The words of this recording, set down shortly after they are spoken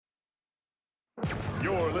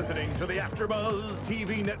You're listening to the AfterBuzz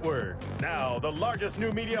TV network, now the largest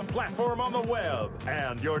new media platform on the web,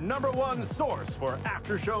 and your number one source for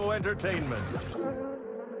after-show entertainment.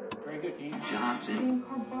 Very good, Dean Johnson.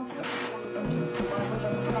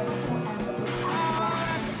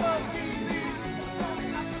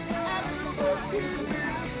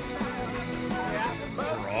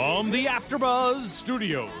 From the AfterBuzz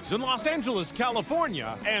Studios in Los Angeles,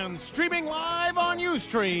 California, and streaming live on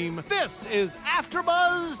Ustream, this is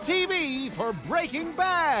AfterBuzz TV for Breaking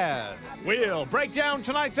Bad. We'll break down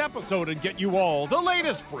tonight's episode and get you all the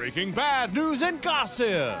latest Breaking Bad news and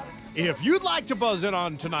gossip. If you'd like to buzz in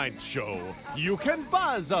on tonight's show, you can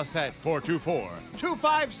buzz us at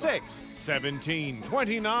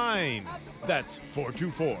 424-256-1729. That's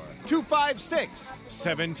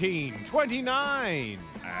 424-256-1729.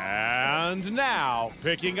 And now,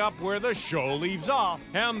 picking up where the show leaves off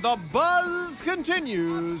and the buzz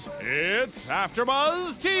continues, it's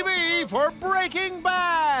AfterBuzz TV for Breaking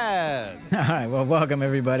Bad. All right, well, welcome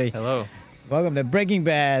everybody. Hello. Welcome to Breaking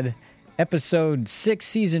Bad, Episode 6,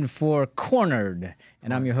 Season 4, Cornered.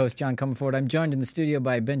 And I'm your host, John Comerford. I'm joined in the studio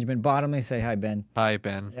by Benjamin Bottomley. Say hi, Ben. Hi,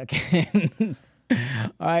 Ben. Okay.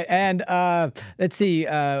 All right, and let's see,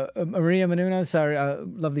 Maria Menounos, our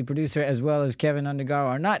lovely producer, as well as Kevin Undergaro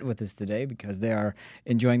are not with us today because they are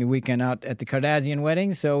enjoying the weekend out at the Kardashian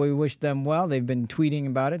wedding, so we wish them well. They've been tweeting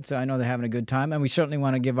about it, so I know they're having a good time, and we certainly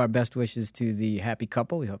want to give our best wishes to the happy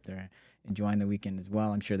couple. We hope they're enjoying the weekend as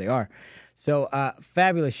well. I'm sure they are. So,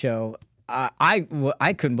 fabulous show. I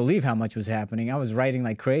couldn't believe how much was happening. I was writing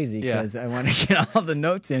like crazy because I wanted to get all the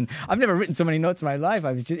notes in. I've never written so many notes in my life.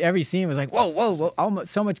 I was just every scene was like, whoa,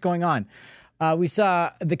 so much going on. We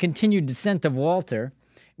saw the continued descent of Walter.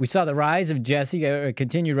 We saw the rise of Jesse, or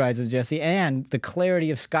continued rise of Jesse, and the clarity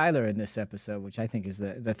of Skyler in this episode, which I think is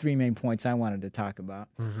the three main points I wanted to talk about.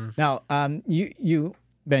 Mm-hmm. Now, you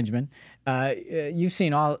Benjamin, you've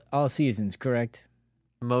seen all seasons, correct?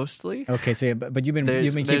 Mostly. Okay, so but you've been keeping up on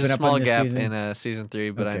this season. There's a small gap in season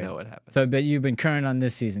 3, but okay. I know what happened. So, but you've been current on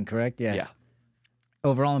this season, correct? Yes. Yeah.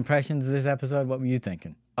 Overall impressions of this episode, what were you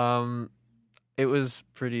thinking? It was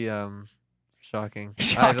pretty shocking.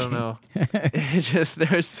 I don't know.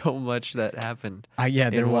 There's so much that happened.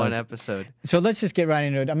 In one episode. So let's just get right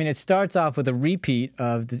into it. I mean, it starts off with a repeat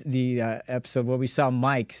of the episode where we saw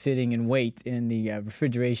Mike sitting in wait in the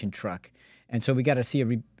refrigeration truck. And so we got to see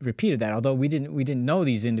a repeat of that. Although we didn't know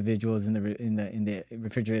these individuals in the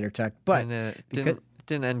refrigerator truck, but it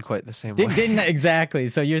didn't end quite the same way. Didn't exactly.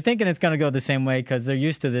 So you're thinking it's going to go the same way because they're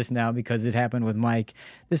used to this now because it happened with Mike.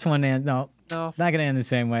 This one, no, not going to end the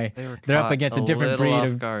same way. They're up against a different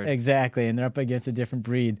breed guard. Exactly, and they're up against a different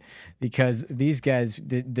breed because these guys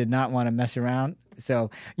did not want to mess around.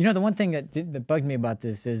 So, the one thing that bugged me about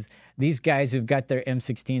this is these guys who've got their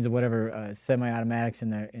M16s or whatever semi-automatics in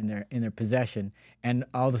their possession, and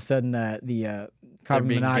all of a sudden the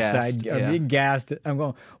carbon monoxide are being gassed. I'm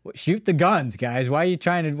going, shoot the guns, guys. Why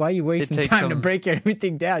are you wasting time to break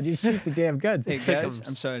everything down? You shoot the damn guns. Hey guys,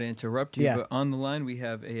 I'm sorry to interrupt you, but on the line we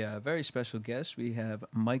have a very special guest. We have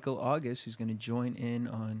Michael August, who's going to join in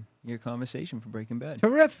on your conversation for Breaking Bad.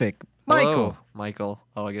 Terrific, Michael. Hello, Michael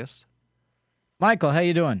August. Michael, how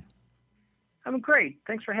you doing? I'm great.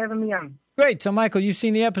 Thanks for having me on. Great. So, Michael, you've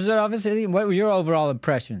seen the episode, obviously. What were your overall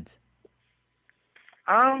impressions?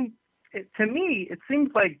 To me, it seems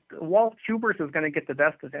like Walt Hubers is going to get the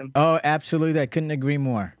best of him. Oh, absolutely. I couldn't agree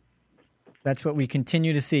more. That's what we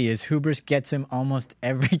continue to see is Hubers gets him almost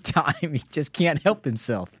every time. He just can't help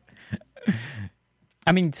himself.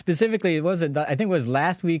 I mean, specifically, I think it was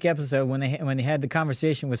last week episode when they had the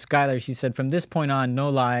conversation with Skyler. She said, from this point on, no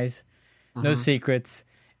lies. No secrets,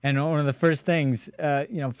 and one of the first things,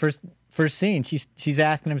 first scene, she's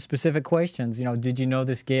asking him specific questions. Did you know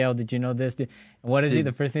this, Gail? Did you know this? What is he?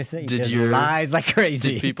 The first thing he says, he just lies like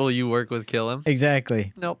crazy. Did people you work with kill him?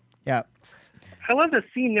 Exactly. Nope. Yeah. I love the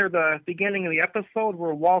scene near the beginning of the episode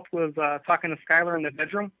where Walt was talking to Skyler in the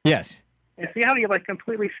bedroom. Yes. And see how he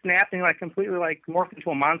completely snapped and completely morphed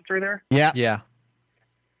into a monster there? Yeah. Yeah.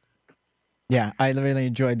 Yeah, I really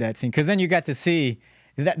enjoyed that scene because then you got to see.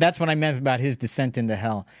 That's what I meant about his descent into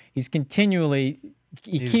hell. He's keeps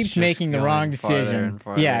making the wrong decision.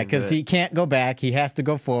 Yeah, because he can't go back. He has to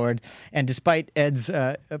go forward. And despite Ed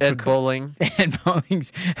Bowling. Ed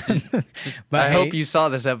Bowling's. I hope you saw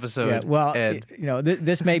this episode. Yeah, well, Ed.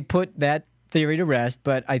 This may put that theory to rest,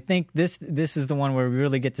 but I think this is the one where we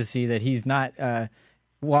really get to see that he's not.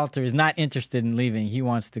 Walter is not interested in leaving. He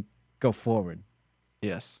wants to go forward.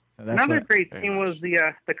 Yes. So another great scene was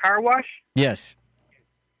the car wash. Yes.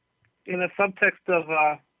 In the subtext of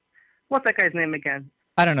what's that guy's name again?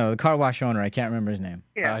 I don't know, the car wash owner. I can't remember his name.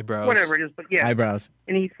 Yeah, Eyebrows. whatever it is, but yeah. Eyebrows.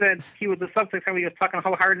 And he said he was the subject, how he was talking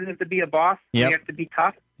how hard it is to be a boss. Yep. You have to be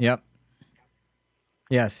tough. Yep.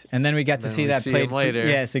 Yes, and then we got to see that played later.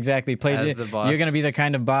 Yes, exactly. Played. As the boss, you're going to be the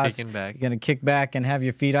kind of boss. kicking back. You're going to kick back and have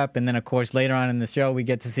your feet up, and then of course later on in the show we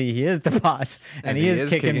get to see he is the boss, and he is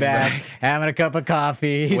kicking back, having a cup of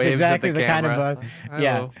coffee. He's Waves exactly at the the kind of camera. boss.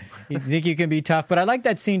 Yeah, you think you can be tough, but I like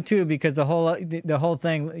that scene too because the whole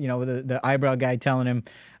thing, you know, with the eyebrow guy telling him,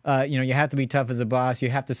 you know, you have to be tough as a boss. You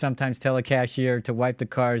have to sometimes tell a cashier to wipe the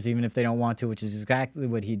cars even if they don't want to, which is exactly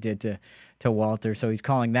what he did to Walter. So he's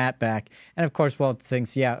calling that back. And of course, Walter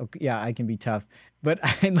thinks, yeah, I can be tough. But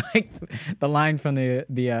I liked the line from the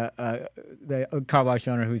car wash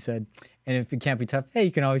owner who said, and if you can't be tough, hey,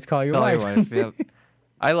 you can always call your wife. Yep.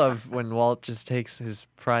 I love when Walt just takes his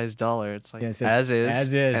prized dollar. It's like, as is.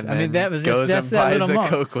 As is. And I mean, that was goes just, that's and that buys little a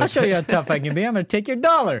moment. Coke with I'll show you how tough I can be. I'm going to take your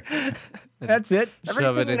dollar. That's it.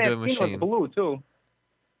 Shove it into a Everything in that scene machine. was blue, too.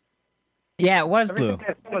 Yeah, it was blue. Everything in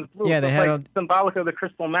that scene was blue. Yeah, It they was had like symbolic of the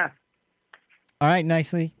crystal meth. All right,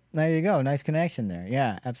 nicely. There you go. Nice connection there.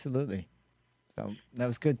 Yeah, absolutely. So that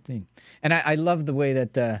was a good thing. And I love the way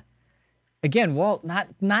that, again, Walt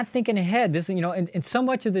not thinking ahead. This, you know, and so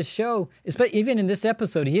much of this show, even in this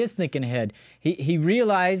episode, he is thinking ahead. He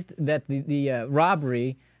realized that the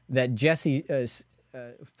robbery that Jesse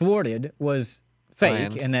thwarted was fake,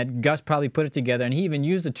 Planned. and that Gus probably put it together. And he even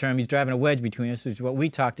used the term, he's driving a wedge between us, which is what we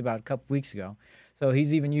talked about a couple weeks ago. So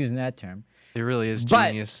he's even using that term. It really is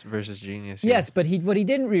genius versus genius. Yes, but what he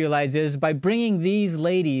didn't realize is by bringing these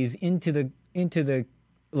ladies into the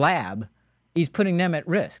lab, he's putting them at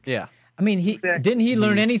risk. Yeah. I mean, didn't he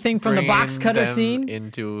learn He's anything from the box bringing cutter them scene?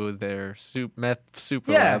 into their meth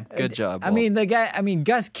super lab. Good job, I Walt. mean,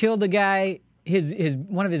 Gus killed the guy,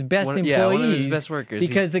 one of his best employees. Yeah, one of his best workers.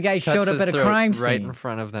 Because the guy Cuts showed up his at a throat crime scene. right in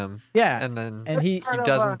front of them. Yeah. And he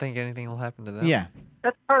doesn't think anything will happen to them. Yeah.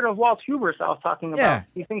 That's part of Walt's hubris I was talking about. Yeah.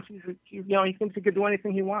 He thinks he thinks he could do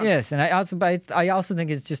anything he wants. Yes, and I also think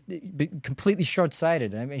it's just completely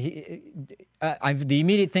short-sighted. I mean, the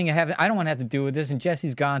immediate thing I don't want to have to do with this, and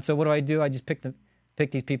Jesse's gone. So what do? I just pick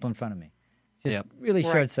these people in front of me. It's just really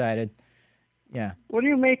short-sighted. Yeah. What do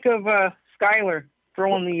you make of Skyler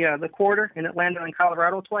throwing the quarter and it landed in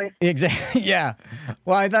Colorado twice? Exactly. Yeah.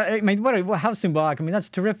 Well, I mean, how symbolic. I mean, that's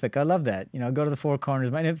terrific. I love that. You know, go to the four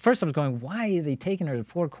corners. At first, I was going, why are they taking her to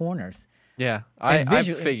four corners? Yeah, I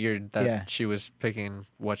figured that she was picking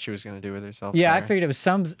what she was going to do with herself. Yeah, there. I figured it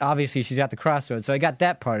was obviously she's at the crossroads, so I got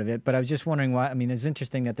that part of it, but I was just wondering why. I mean, it's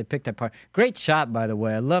interesting that they picked that part. Great shot, by the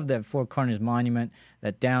way. I love that Four Corners monument,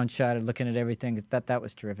 that down shot of looking at everything. That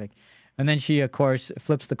was terrific. And then she, of course,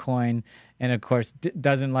 flips the coin, and of course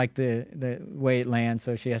doesn't like the way it lands,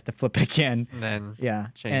 so she has to flip it again. And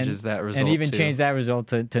then changes that result. And even too. changed that result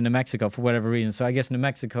to New Mexico for whatever reason. So I guess New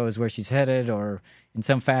Mexico is where she's headed, or in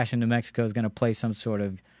some fashion, New Mexico is going to play some sort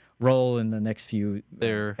of role in the next few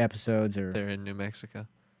episodes. They're in New Mexico.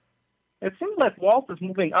 It seems like Walt is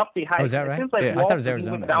moving up the hierarchy. Oh, is that right? It seems like I Walt thought it was is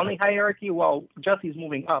Arizona. moving down the hierarchy while Jesse's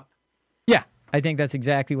moving up. Yeah, I think that's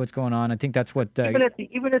exactly what's going on. I think that's what... even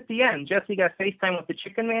at the end, Jesse got FaceTime with the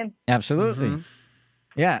chicken man. Absolutely. Mm-hmm.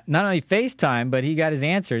 Yeah, not only FaceTime, but he got his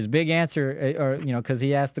answer, his big answer, because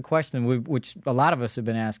he asked the question, which a lot of us have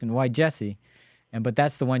been asking, why Jesse? But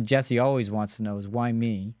that's the one Jesse always wants to know is why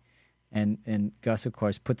me? And Gus, of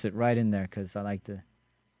course, puts it right in there because I like to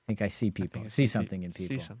think I see people, see something in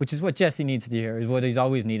people, which is what Jesse needs to hear, is what he's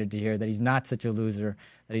always needed to hear, that he's not such a loser,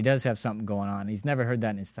 that he does have something going on. He's never heard that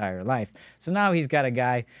in his entire life. So now he's got a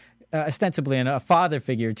guy, ostensibly a father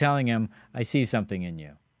figure, telling him, I see something in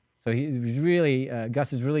you. So he's really,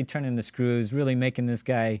 Gus is really turning the screws, really making this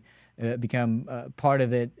guy become part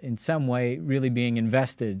of it in some way, really being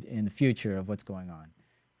invested in the future of what's going on,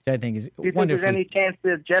 which I think is wonderful. Do you think there's any chance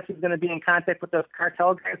that Jesse's going to be in contact with those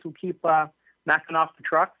cartel guys who keep knocking off the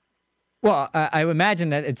trucks? Well, I would imagine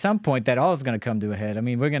that at some point that all is going to come to a head. I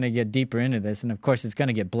mean, we're going to get deeper into this, and of course, it's going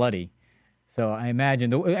to get bloody. So I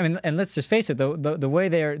imagine, and let's just face it, the way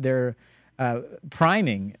they're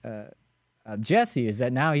priming Jesse is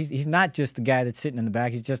that now he's not just the guy that's sitting in the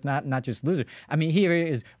back. He's just not just loser. I mean, here he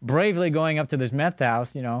is bravely going up to this meth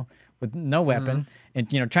house, with no weapon,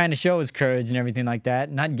 and trying to show his courage and everything like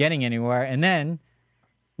that, not getting anywhere, and then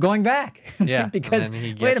going back. Yeah, because and then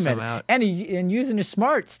he wait a gets minute, out. and using his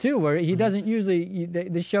smarts too, where he doesn't usually.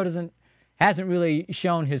 This show hasn't really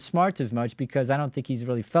shown his smarts as much because I don't think he's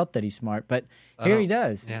really felt that he's smart. But here he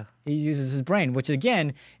does. Yeah. He uses his brain, which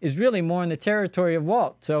again is really more in the territory of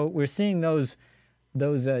Walt. So we're seeing those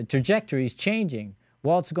trajectories changing.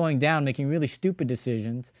 Walt's going down, making really stupid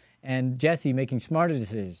decisions, and Jesse making smarter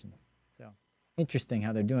decisions. So interesting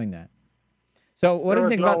how they're doing that. So what do you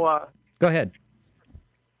think about... Go ahead.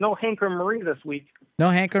 No Hank or Marie this week. No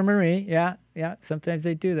Hank or Marie, yeah. Sometimes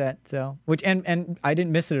they do that. So, and I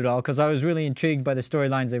didn't miss it at all because I was really intrigued by the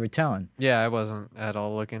storylines they were telling. Yeah, I wasn't at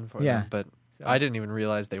all looking for them, but I didn't even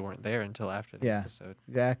realize they weren't there until after the episode.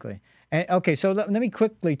 Exactly. And okay, so let me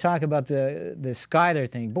quickly talk about the Skylar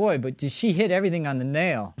thing. Boy, but did she hit everything on the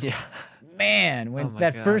nail? Yeah. Man, when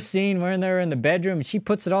first scene when they're in the bedroom and she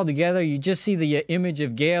puts it all together, you just see the image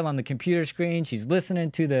of Gail on the computer screen. She's listening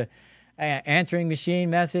to the answering machine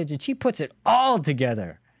message, and she puts it all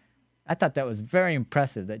together. I thought that was very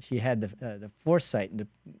impressive that she had the foresight, and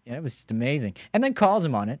it was just amazing. And then calls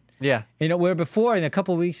him on it. Yeah. Where before, in a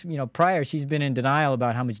couple of weeks prior, she's been in denial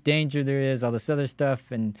about how much danger there is, all this other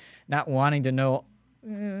stuff, and not wanting to know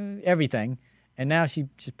everything. And now she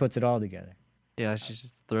just puts it all together. Yeah, she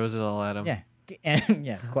just throws it all at him. Yeah.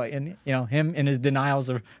 And quite. And him and his denials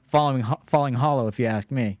are falling hollow, if you ask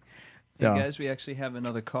me. So. Hey guys, we actually have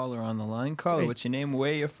another caller on the line. Caller, what's your name?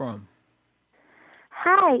 Where are you from?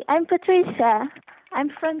 Hi, I'm Patricia. I'm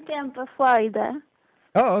from Tampa, Florida.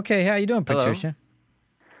 Oh, okay. How you doing, Patricia?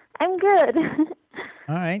 I'm good.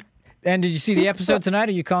 All right. And did you see the episode tonight?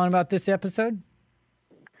 Are you calling about this episode?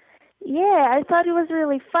 Yeah, I thought it was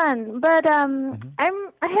really fun. But I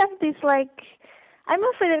have this I'm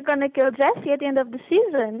afraid they're gonna kill Jesse at the end of the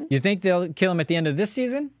season. You think they'll kill him at the end of this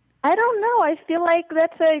season? I don't know. I feel like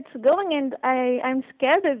that's where it's going, and I'm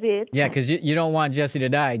scared of it. Yeah, because you don't want Jesse to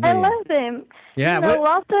die, do you? I love him. Yeah,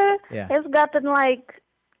 Walter has gotten,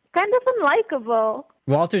 kind of unlikable.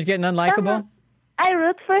 Walter's getting unlikable? I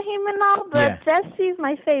root for him and all, but Jesse's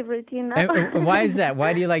my favorite, And why is that?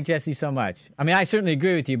 Why do you like Jesse so much? I mean, I certainly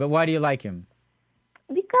agree with you, but why do you like him?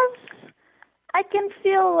 Because I can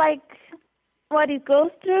feel like what he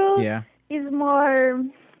goes through is more...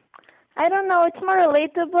 I don't know. It's more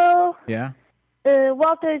relatable. Yeah.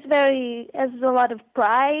 Walter has a lot of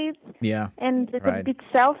pride. Yeah. And is a bit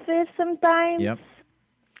selfish sometimes. Yep.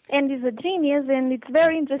 And he's a genius, and it's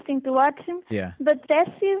very interesting to watch him. Yeah. But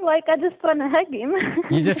Jesse's I just want to hug him.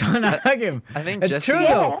 You just want to hug him. I think that's Jesse, true,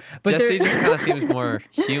 though. But Jesse just kind of seems more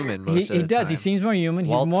human most of the time. He does. He seems more human.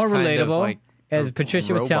 He's more relatable. As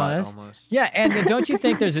Patricia was telling us. Almost. Yeah, and don't you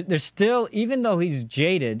think there's still, even though he's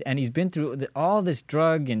jaded and he's been through all this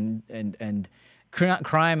drug and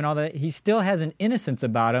crime and all that, he still has an innocence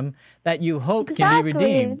about him that you hope can be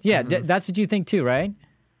redeemed. Yeah, that's what you think too, right?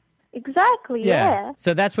 Exactly, yeah.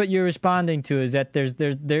 So that's what you're responding to, is that there's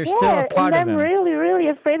still a part of him. I'm really, really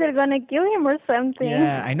afraid they're going to kill him or something.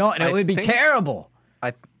 Yeah, I know, and it would be terrible.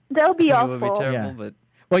 That'll be awful. It would be terrible, but...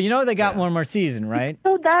 Well, they got one more season, right? It's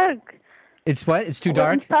so dark. It's what? It's too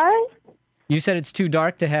dark? I'm sorry? You said it's too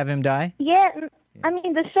dark to have him die? Yeah, I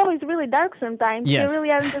mean, the show is really dark sometimes. Yes. They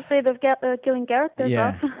really aren't afraid of killing characters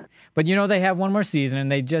off. But they have one more season,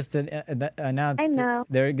 and they just announced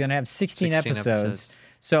they're going to have 16 episodes.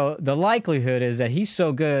 So the likelihood is that he's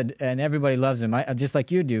so good and everybody loves him, just like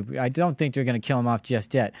you do. I don't think they're going to kill him off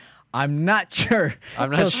just yet. I'm not sure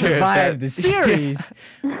he'll survive the series,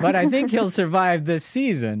 but I think he'll survive this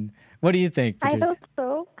season. What do you think, Patricia? I hope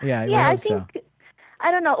so. Yeah, I think, I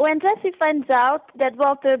don't know. When Jesse finds out that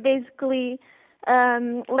Walter basically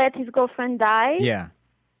let his girlfriend die,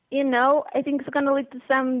 I think it's going to lead to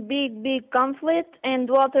some big, big conflict, and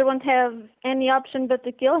Walter won't have any option but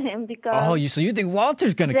to kill him because... Oh, so you think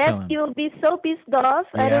Walter's going to kill him? Jesse will be so pissed off.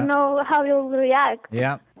 I don't know how he'll react.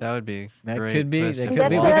 Yeah. That would be that great. Could be. That's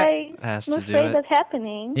what I must say that's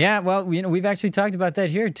happening. Yeah, well, we've actually talked about that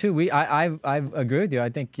here too. I agree with you. I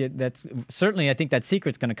think I think that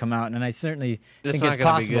secret's going to come out, and I certainly think it's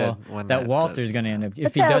possible that Walter's going to end up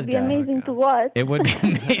if he does die. That would be amazing to watch. It would be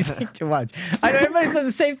amazing to watch. I know everybody says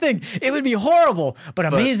the same thing. It would be horrible, but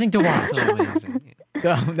amazing to watch. So amazing.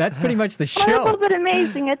 So that's pretty much the show. Horrible but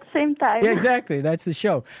amazing at the same time. Yeah, exactly. That's the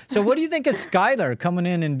show. So what do you think of Skylar coming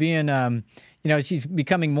in and being, she's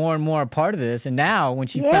becoming more and more a part of this, and now when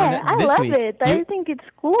she found out this week. I love it. I think it's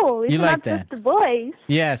cool. It's not just the boys.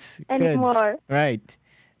 Yes. Anymore. Good. Right.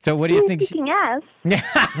 So what do you think? She's kicking ass.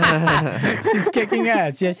 She's kicking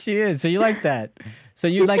ass. Yes, she is. So you like that. So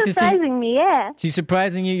you'd like to see... She's surprising me, yeah. She's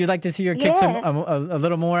surprising you? You'd like to see her kick a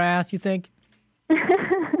little more ass, you think?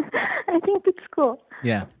 I think it's cool.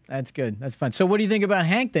 Yeah, that's good. That's fun. So what do you think about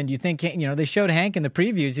Hank then? Do you think, they showed Hank in the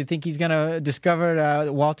previews. Do you think he's going to discover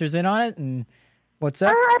that Walter's in on it? And what's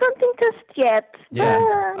up? I don't think just yet. Yeah,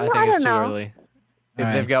 I think it's too know. early.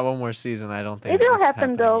 If they've got one more season, I don't think it will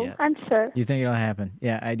happen though. Yet. I'm sure. You think it'll happen?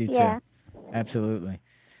 Yeah, I do too. Absolutely.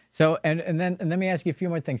 So and then let me ask you a few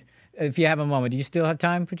more things. If you have a moment, do you still have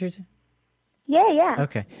time, Patricia? Yeah.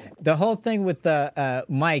 Okay. The whole thing with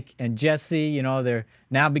Mike and Jesse, they're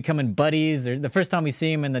now becoming buddies. The first time we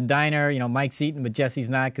see him in the diner, Mike's eating, but Jesse's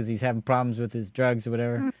not because he's having problems with his drugs or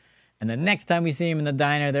whatever. Mm. And the next time we see him in the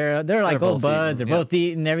diner, they're like old buds. They're both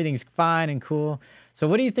eating. Everything's fine and cool. So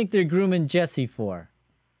what do you think they're grooming Jesse for?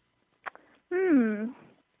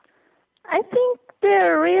 I think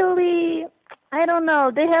they're really, I don't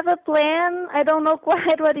know. They have a plan. I don't know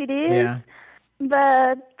quite what it is. Yeah.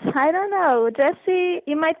 But I don't know. Jesse,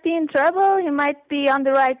 he might be in trouble. He might be on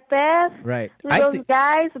the right path with those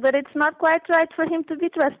guys, but it's not quite right for him to be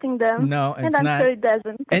trusting them. No, it's and I'm not. sure he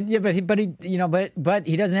doesn't. And but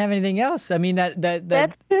he doesn't have anything else. I mean,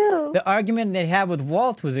 that's true. The argument they had with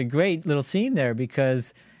Walt was a great little scene there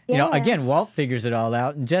because again, Walt figures it all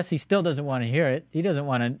out, and Jesse still doesn't want to hear it. He doesn't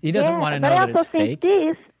want to. He doesn't want to know that it's fake. But I also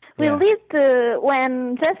think this will lead to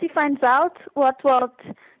when Jesse finds out what Walt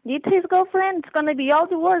did to his girlfriend. It's going to be all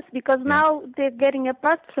the worse because now they're getting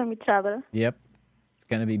apart from each other. Yep, it's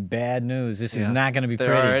going to be bad news. This is not going to be they're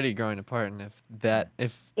pretty. They're already growing apart, and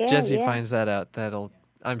if Jesse finds that out,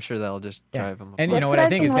 I'm sure that'll just drive him apart. And you know what I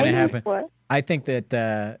think is going to happen? I think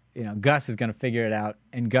that Gus is going to figure it out,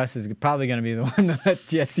 and Gus is probably going to be the one to let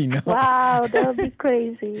Jesse know. Wow, that would be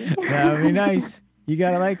crazy. That would be nice. You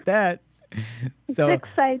got to like that. So it's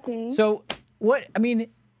exciting. So what? I mean,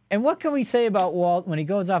 and what can we say about Walt when he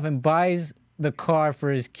goes off and buys the car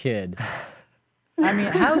for his kid? I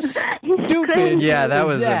mean, how stupid! Yeah, that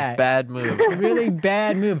was a bad move. A really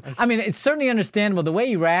bad move. I mean, it's certainly understandable the way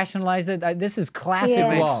he rationalized it. This is classic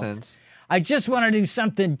Walt. Makes sense. I just want to do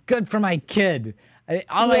something good for my kid.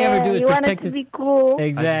 All I ever do is protect his. Be cool.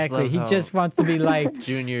 Exactly. He just wants to be liked.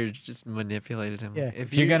 Junior just manipulated him. Yeah.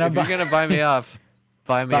 If you're gonna buy me off,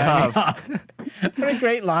 buy me off. What a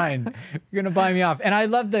great line. You're gonna buy me off. And I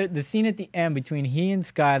love the scene at the end between he and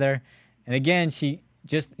Skylar. And again, they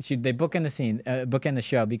bookend the scene, bookend the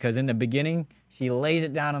show because in the beginning she lays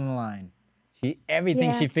it down on the line.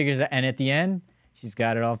 Everything she figures out, and at the end she's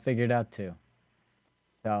got it all figured out too.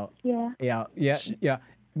 So yeah.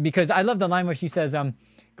 Because I love the line where she says,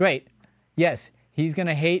 "Great, yes, he's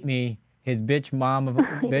gonna hate me, his bitch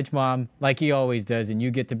mom, like he always does, and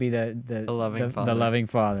you get to be the loving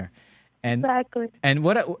father." And exactly. And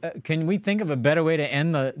what can we think of a better way to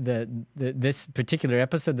end this particular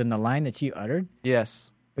episode than the line that she uttered?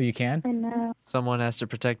 Yes. Oh, you can? I know. Someone has to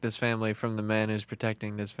protect this family from the man who's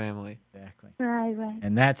protecting this family. Exactly. Right.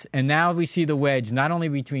 And now we see the wedge not only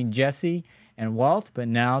between Jesse and Walt, but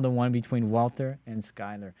now the one between Walter and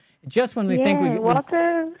Skylar. Just when we think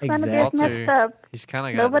Walter's gonna get messed up. He's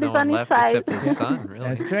kind of got no one left except his son,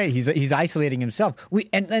 really. That's right. He's isolating himself.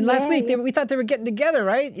 And last week we thought they were getting together,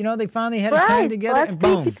 right? They finally had a time together, and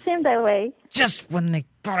boom! It seemed that way. Just when they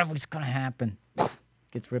thought it was going to happen,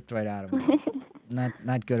 gets ripped right out of him.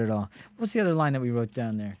 Not good at all. What's the other line that we wrote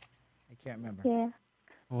down there? I can't remember. Yeah.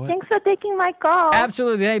 What? Thanks for taking my call.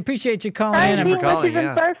 Absolutely. I appreciate you calling in. English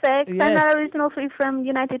isn't perfect. Yes. I'm not originally from the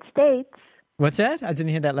United States. What's that? I didn't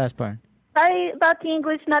hear that last part. Sorry about the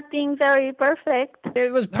English not being very perfect.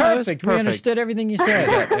 It was perfect. We understood everything you said.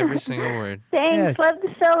 Every single word. Thanks. Yes. Love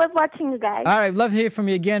the show. Love watching you guys. All right. Love to hear from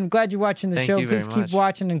you again. Glad you're watching the show. Please keep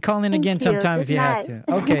watching and call in again sometime if you have to.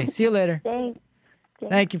 Okay. See you later. Thanks.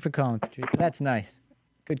 Thank you for calling, Patricia. That's nice.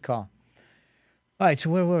 Good call. All right. So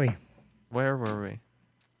where were we? We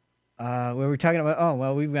were talking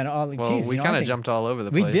about, we went all... Well, we kind of jumped all over the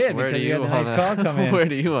place. We did, because you had a nice call come in. Where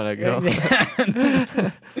do you want to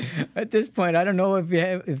go? At this point, I don't know if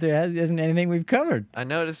there isn't anything we've covered. I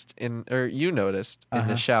noticed you noticed in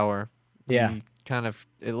the shower. Yeah.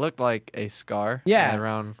 It looked like a scar. Yeah.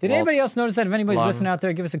 Around Did anybody else notice that? If anybody's listening out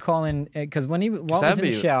there, give us a call in. Because when Walt was in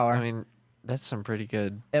the shower... I mean, that's some pretty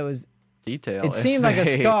good... It was... detail. It seemed like a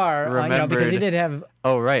scar, because he did have...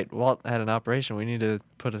 Oh, right. Walt had an operation. We need to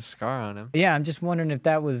put a scar on him. Yeah, I'm just wondering if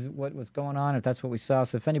that was what was going on, if that's what we saw.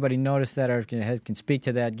 So if anybody noticed that or can speak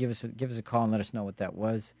to that, give us a call and let us know what that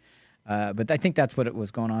was. But I think that's what it was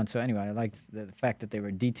going on. So anyway, I liked the fact that they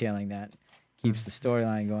were detailing that. Keeps the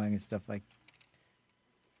storyline going and stuff like...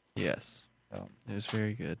 Yes. So it was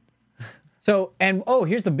very good. So,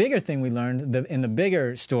 here's the bigger thing we learned in the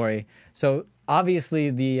bigger story. So obviously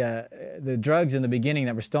the drugs in the beginning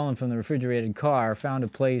that were stolen from the refrigerated car found a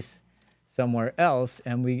place somewhere else,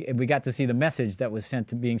 and we got to see the message that was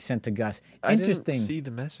being sent to Gus. Interesting. I didn't see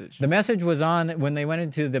the message. The message was on when they went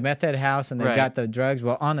into the meth head house and they got the drugs.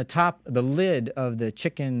 Well, on the top, the lid of the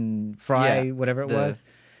chicken fry, whatever it was,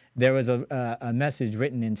 there was a message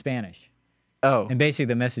written in Spanish. Oh. And basically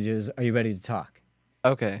the message is, "Are you ready to talk?"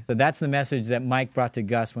 Okay. So that's the message that Mike brought to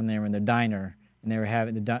Gus when they were in the diner and they were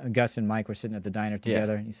having Gus and Mike were sitting at the diner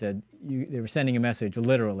together. And he said they were sending a message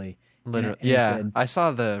literally. Literally, and he said, I saw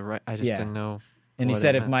I just didn't know. And he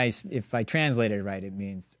said, if I translated it right, it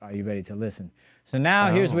means, are you ready to listen? So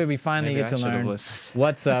now here's where we finally get to learn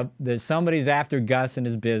what's up. There's somebody's after Gus and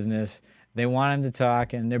his business. They want him to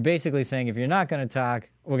talk, and they're basically saying, if you're not going to talk,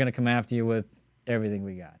 we're going to come after you with everything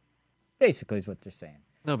we got. Basically is what they're saying.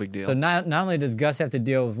 No big deal. So not only does Gus have to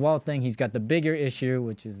deal with Walt thing, he's got the bigger issue,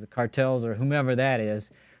 which is the cartels or whomever that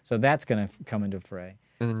is. So that's going to come into fray.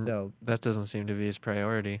 And that doesn't seem to be his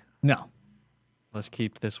priority. No. Let's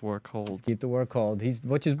keep this war cold. Let's keep the war cold.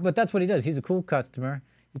 But that's what he does. He's a cool customer.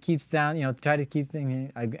 He keeps down, try to keep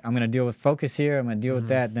things. I'm going to deal with focus here. I'm going to deal with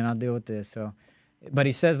that. Then I'll deal with this. So, but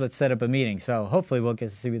he says, let's set up a meeting. So hopefully we'll get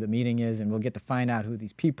to see what the meeting is, and we'll get to find out who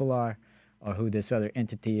these people are, or who this other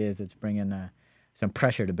entity is that's bringing some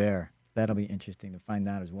pressure to bear. That'll be interesting to find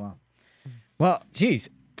out as well. Well, geez,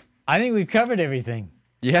 I think we've covered everything.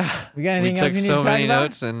 Yeah. We got anything else we need to talk about? We took so many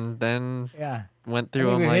notes and then went through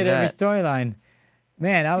them like that. We hit every storyline.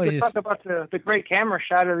 Man, I was just talk about the great camera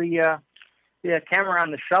shot of the camera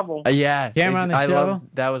on the shovel. Camera on the shovel.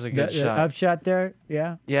 That was a good shot. The upshot there.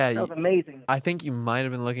 Yeah. That was amazing. I think you might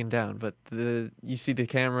have been looking down, but you see the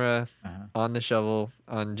camera on the shovel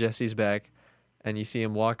on Jesse's back, and you see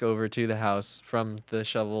him walk over to the house from the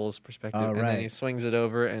shovel's perspective, and then he swings it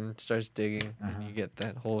over and starts digging, and you get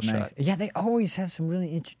that whole shot. Yeah, they always have some really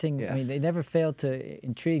interesting. I mean, they never fail to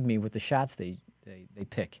intrigue me with the shots they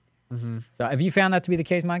pick. Mm-hmm. So, have you found that to be the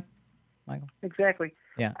case, Michael? Exactly.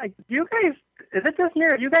 Yeah. Do you guys? Is it just me,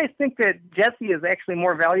 or do you guys think that Jesse is actually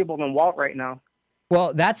more valuable than Walt right now?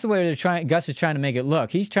 Well, that's the way they're trying. Gus is trying to make it look.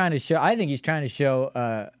 He's trying to show. I think he's trying to show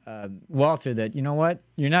Walter that, you know what,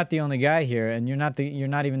 you're not the only guy here, and you're not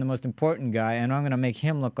even the most important guy, and I'm going to make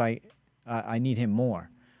him look like I need him more.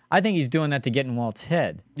 I think he's doing that to get in Walt's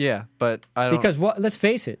head. Yeah, but I don't. Because let's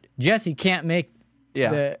face it, Jesse can't make.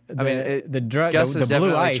 Yeah, the drug. Gus the is blue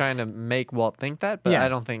definitely ice. trying to make Walt think that, but I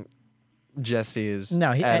don't think Jesse is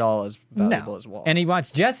at all as valuable as Walt. And he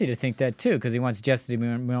wants Jesse to think that too, because he wants Jesse to be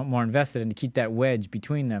more invested and to keep that wedge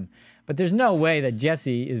between them. But there's no way that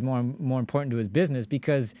Jesse is more important to his business,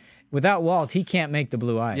 because without Walt, he can't make the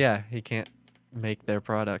blue ice. Yeah, he can't make their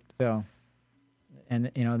product. So, and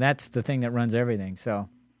that's the thing that runs everything. So,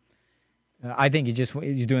 I think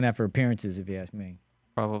he's doing that for appearances, if you ask me.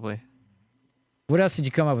 Probably. What else did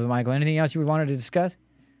you come up with, Michael? Anything else you wanted to discuss?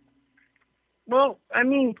 Well, I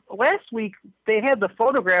mean, last week they had the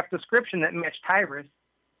photograph description that matched Tyrus.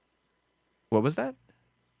 What was that?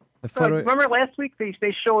 Remember last week they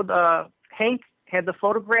showed Hank had the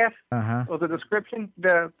photograph of the description?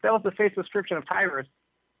 That was the face description of Tyrus.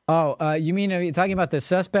 Oh, you mean are you talking about the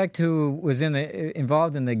suspect who was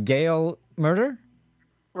involved in the Gale murder?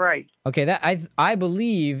 Right. Okay, that I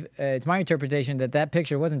believe it's my interpretation that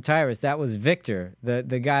picture wasn't Tyrus. That was Victor,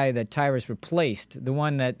 the guy that Tyrus replaced. The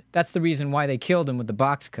one that's the reason why they killed him with the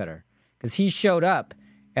box cutter, because he showed up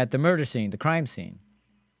at the murder scene, the crime scene.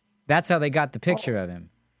 That's how they got the picture of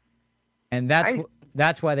him, and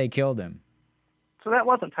that's why they killed him. So that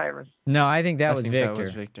wasn't Tyrus. No, I think that was Victor. That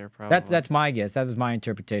was Victor, probably. That's my guess. That was my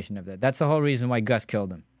interpretation of that. That's the whole reason why Gus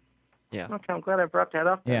killed him. Yeah. Okay, I'm glad I brought that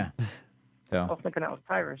up. Yeah. So, I was thinking that was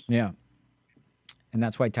Tyrus. Yeah. And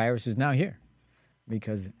that's why Tyrus is now here,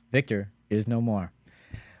 because Victor is no more.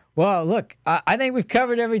 Well, look, I think we've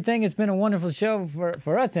covered everything. It's been a wonderful show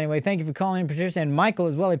for us anyway. Thank you for calling in, Patricia, and Michael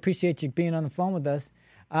as well. I appreciate you being on the phone with us.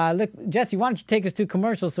 Look, Jesse, why don't you take us to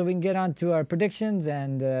commercials so we can get on to our predictions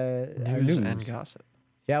and our news and gossip.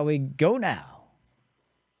 Shall we go now?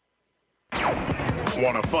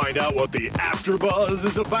 Want to find out what the AfterBuzz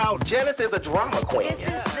is about? Janice is a drama queen. This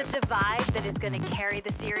is the divide that is going to carry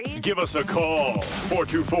the series. Give us a call.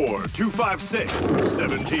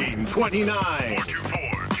 424-256-1729.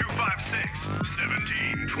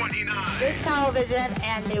 424-256-1729. This television,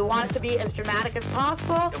 and they want it to be as dramatic as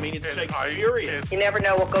possible. I mean, it's Shakespearean. You never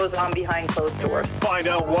know what goes on behind closed doors. Find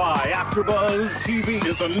out why AfterBuzz TV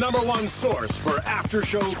is the #1 source for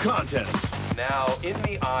after-show content. Now, in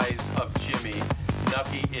the eyes of Jimmy,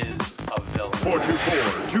 Nucky is a villain.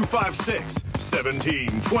 424-256-1729.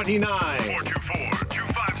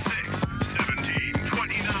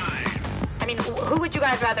 424-256-1729. I mean, who would you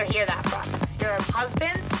guys rather hear that from? Your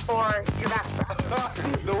husband or your best friend?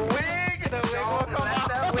 The wig will come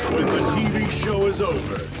out. When the TV show is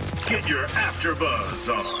over, get your AfterBuzz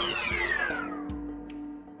on.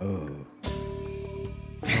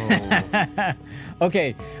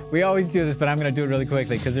 Okay, we always do this, but I'm going to do it really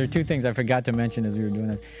quickly because there are two things I forgot to mention as we were doing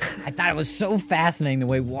this. I thought it was so fascinating the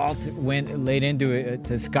way Walt laid into it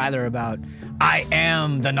to Skyler about, I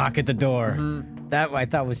am the knock at the door. Mm-hmm. That I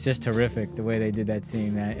thought was just terrific, the way they did that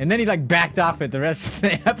scene, man. And then he like backed off it the rest of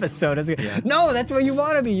the episode. I was like, no, that's where you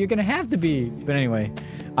want to be. You're going to have to be. But anyway,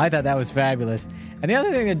 I thought that was fabulous. And the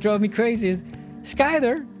other thing that drove me crazy is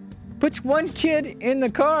Skyler puts one kid in the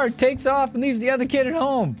car, takes off, and leaves the other kid at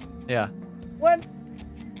home. Yeah. What?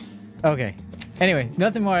 Okay. Anyway,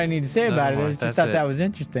 nothing more I need to say about it. I just thought that was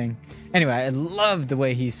interesting. Anyway, I loved the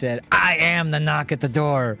way he said, I am the knock at the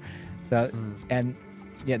door. So, and...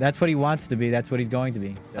 yeah, that's what he wants to be. That's what he's going to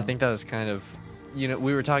be. So. I think that was kind of, you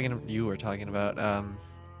were talking about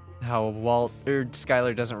how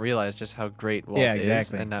Skyler doesn't realize just how great Walt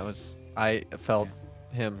is. And that was, I felt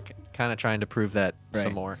him kind of trying to prove that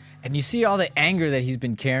some more. And you see all the anger that he's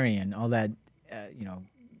been carrying, all that,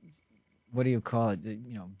 what do you call it?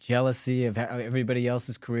 Jealousy of how everybody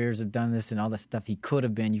else's careers have done this and all the stuff he could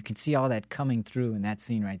have been. You can see all that coming through in that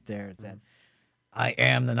scene right there. Is that I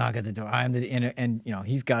am the knock at the door. I am the inner, and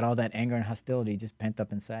he's got all that anger and hostility just pent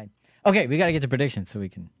up inside. Okay, we got to get to predictions so we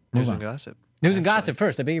can news and gossip. News and gossip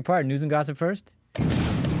first. I beg your pardon. News and gossip first.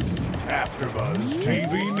 AfterBuzz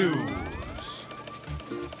TV News.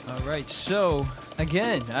 All right, so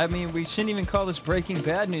again, I mean, we shouldn't even call this Breaking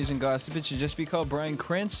Bad news and gossip. It should just be called Bryan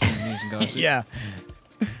Cranston news and gossip. Yeah.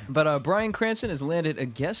 But Bryan Cranston has landed a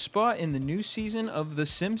guest spot in the new season of The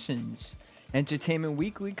Simpsons. Entertainment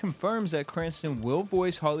Weekly confirms that Cranston will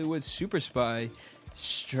voice Hollywood super spy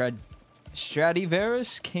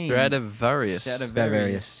Stradivarius Kane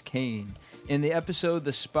in the episode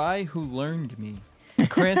The Spy Who Learned Me.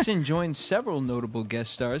 Cranston joins several notable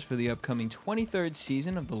guest stars for the upcoming 23rd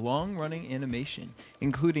season of the long-running animation,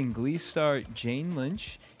 including Glee star Jane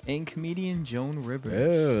Lynch and comedian Joan Rivers.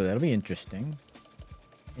 Oh, that'll be interesting.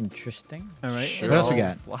 All right. Sure, what else we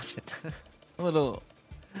got? Watch it. A little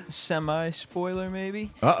semi-spoiler, maybe.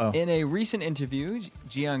 Uh-oh. In a recent interview,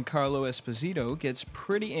 Giancarlo Esposito gets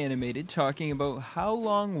pretty animated talking about how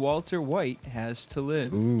long Walter White has to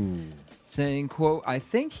live. Ooh. Saying, quote, I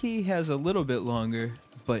think he has a little bit longer,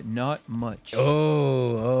 but not much.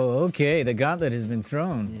 Oh, okay. The gauntlet has been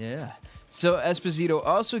thrown. Yeah. So Esposito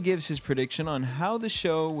also gives his prediction on how the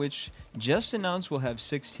show, which just announced will have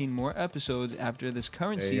 16 more episodes after this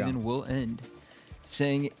current season, will end.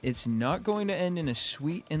 Saying it's not going to end in a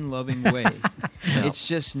sweet and loving way. No. It's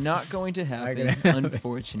just not going to happen,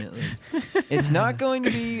 unfortunately. It's not going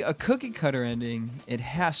to be a cookie-cutter ending. It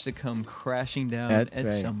has to come crashing down at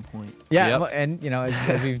some point. Yeah, well, and,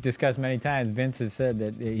 as we've discussed many times, Vince has said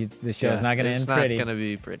that the show is not going to end pretty. It's not going to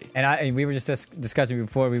be pretty. And we were just discussing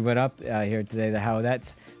before we went up here today how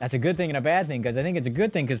that's a good thing and a bad thing, because I think it's a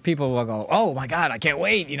good thing because people will go, oh, my God, I can't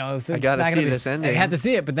wait. So I got to see this ending. I had to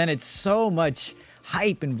see it, but then it's so much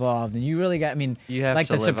hype involved, and you really got, like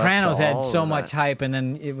The Sopranos had so much hype, and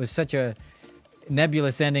then it was such a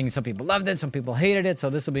nebulous ending. Some people loved it, some people hated it,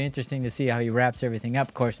 so this will be interesting to see how he wraps everything up.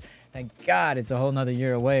 Of course, thank God it's a whole nother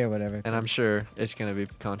year away or whatever. And I'm sure it's going to be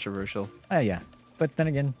controversial. Yeah. But then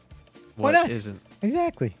again, why not? Isn't?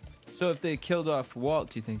 Exactly. So if they killed off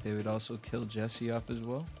Walt, do you think they would also kill Jesse off as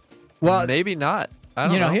well? Well, maybe not. I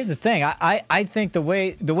don't know. Here's the thing. I think the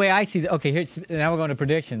way I see now we're going to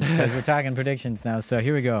predictions because we're talking predictions now. So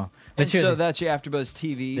here we go. That's your AfterBuzz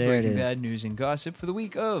TV Breaking Bad news and gossip for the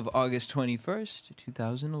week of August 21st,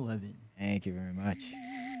 2011. Thank you very much.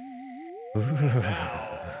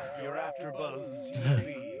 Your AfterBuzz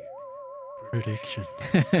TV prediction.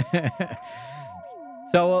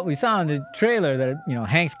 So what we saw in the trailer that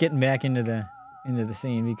Hank's getting back into the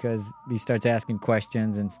scene because he starts asking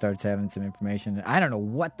questions and starts having some information. I don't know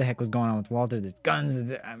what the heck was going on with Walter. There's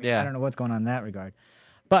guns. I don't know what's going on in that regard.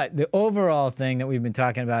 But the overall thing that we've been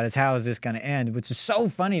talking about is how is this going to end, which is so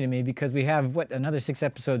funny to me because we have, another 6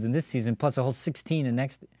 episodes in this season plus a whole 16 in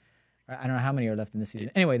next. I don't know how many are left in this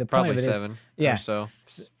season. Anyway, the point of it is... Probably 7 or so.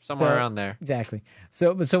 Somewhere around there. Exactly.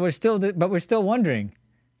 So we're still wondering...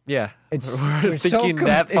 Yeah, we're thinking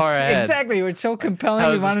that far ahead. Exactly, it's so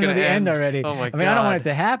compelling. We want to know the end already. Oh my God! I don't want it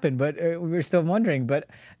to happen, but we're still wondering. But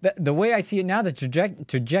the way I see it now, the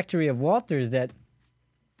trajectory of Walter is that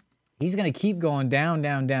he's going to keep going down,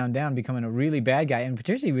 becoming a really bad guy. And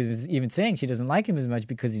Patricia was even saying she doesn't like him as much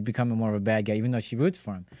because he's becoming more of a bad guy, even though she roots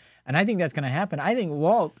for him. And I think that's going to happen. I think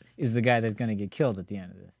Walt is the guy that's going to get killed at the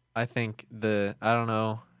end of this. I think I don't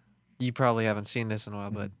know, you probably haven't seen this in a while,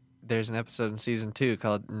 but there's an episode in season 2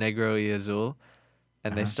 called Negro y Azul,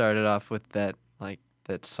 and they started off with that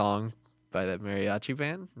song by that mariachi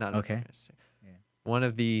band. One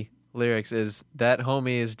of the lyrics is, "That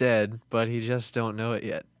homie is dead, but he just don't know it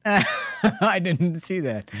yet." I didn't see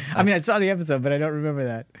that. I saw the episode, but I don't remember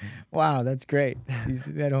that. Wow, that's great.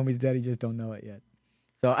 That homie's dead, he just don't know it yet.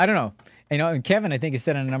 So I don't know. And Kevin, I think, has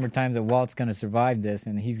said a number of times that Walt's going to survive this,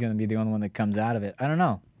 and he's going to be the only one that comes out of it. I don't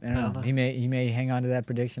know. He may hang on to that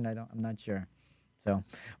prediction. I'm not sure. So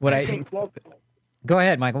go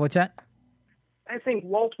ahead, Michael. What's that? I think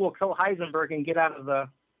Walt will kill Heisenberg and get out of the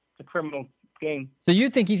criminal game. So you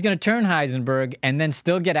think he's going to turn Heisenberg and then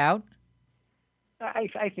still get out?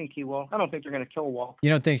 I think he will. I don't think they're going to kill Walt.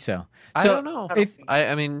 You don't think so? I don't know.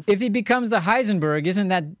 If he becomes the Heisenberg, isn't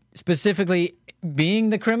that specifically being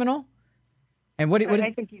the criminal? And what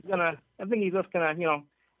I think he's gonna. I think he's just gonna.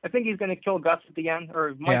 I think he's gonna kill Gus at the end,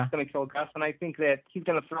 or Mike's gonna kill Gus, and I think that he's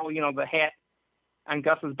gonna throw the hat on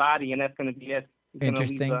Gus's body, and that's gonna be it.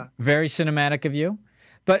 Interesting. Very cinematic of you.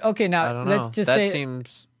 But okay, now let's just say that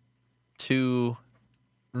seems too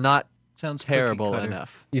not. Sounds terrible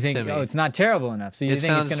enough. You think? Oh, it's not terrible enough. So you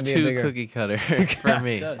think it's going to be too cookie cutter for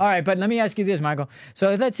me? All right, but let me ask you this, Michael.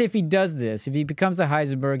 So let's say if he does this, if he becomes a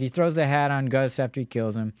Heisenberg, he throws the hat on Gus after he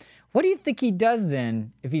kills him. What do you think he does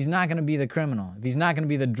then if he's not going to be the criminal? If he's not going to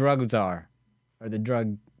be the drug czar or the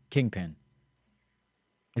drug kingpin?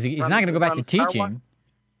 He's not going to go back to teaching.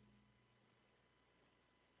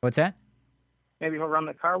 What's that? Maybe he'll run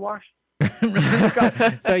the car wash.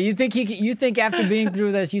 So you think after being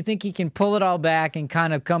through this, you think he can pull it all back and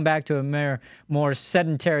kind of come back to a more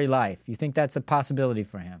sedentary life? You think that's a possibility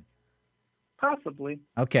for him? Possibly.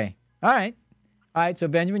 Okay. All right. So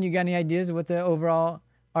Benjamin, you got any ideas of what the overall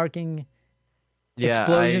arcing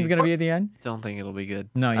explosion is going to be at the end? Don't think it'll be good.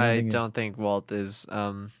 No, I don't think Walt is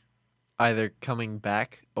either coming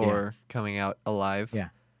back or coming out alive. Yeah.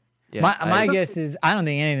 My guess is I don't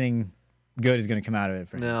think anything good is going to come out of it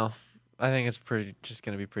for him. No. I think it's just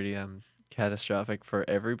going to be pretty catastrophic for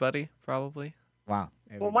everybody, probably. Wow.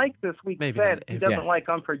 Well, Mike this week said he doesn't like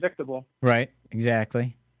unpredictable. Right,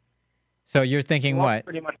 exactly. So you're thinking Walt's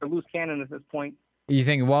pretty much a loose cannon at this point. You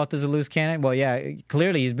think Walt is a loose cannon? Well, yeah,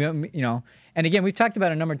 clearly he's been, and again, we've talked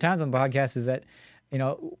about it a number of times on the podcast is that,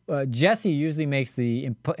 Jesse usually makes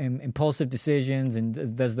the impulsive decisions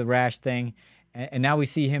and does the rash thing. And now we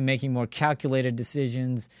see him making more calculated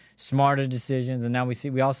decisions, smarter decisions, and now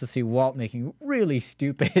we also see Walt making really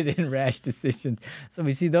stupid and rash decisions. So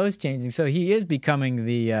we see those changing. So he is becoming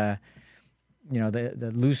the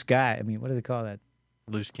loose guy. I mean, what do they call that?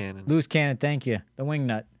 Loose cannon. Loose cannon. Thank you. The wing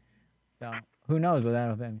nut. So who knows what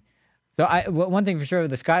that'll be. So one thing for sure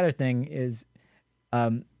with the Skyler thing is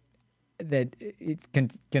that it's going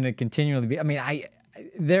to continually be. I mean,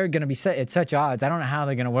 they're going to be at such odds. I don't know how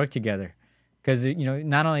they're going to work together. Because,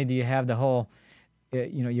 not only do you have the whole,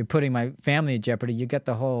 you're putting my family at jeopardy, you got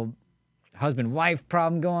the whole husband-wife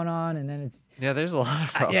problem going on, and then it's... Yeah, there's a lot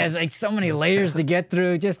of problems. Yeah, it's like so many layers to get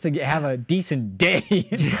through just to have a decent day.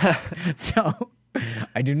 Yeah. So,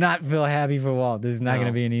 I do not feel happy for Walt. This is not going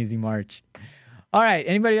to be an easy March. All right,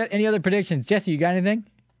 any other predictions? Jesse, you got anything?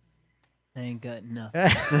 I ain't got nothing.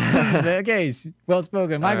 Okay, well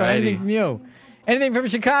spoken. Michael, anything from you? Anything from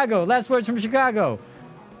Chicago? Last words from Chicago.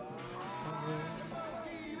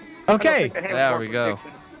 Okay. There we go.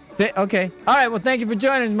 Okay. All right. Well, thank you for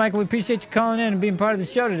joining us, Michael. We appreciate you calling in and being part of the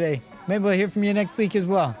show today. Maybe we'll hear from you next week as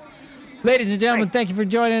well. Ladies and gentlemen, thank you for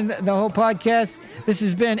joining the whole podcast. This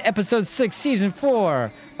has been episode 6, season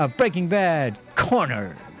 4 of Breaking Bad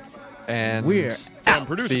Cornered. And we're out.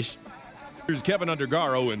 Producers Kevin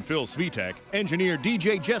Undergaro and Phil Svitek, engineer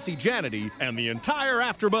DJ Jesse Janity, and the entire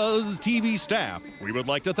AfterBuzz TV staff. We would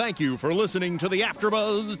like to thank you for listening to the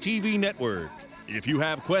AfterBuzz TV network. If you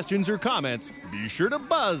have questions or comments, be sure to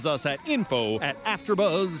buzz us at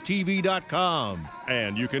info@AfterBuzzTV.com.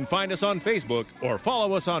 And you can find us on Facebook or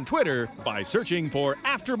follow us on Twitter by searching for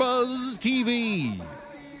AfterBuzz TV.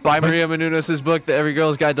 Buy Maria Menounos' book, The Every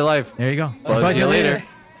Girl's Guide to Life. There you go. Buzz you later.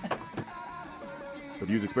 The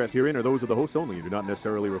views expressed herein are those of the hosts only and do not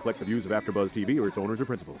necessarily reflect the views of AfterBuzz TV or its owners or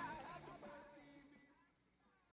principals.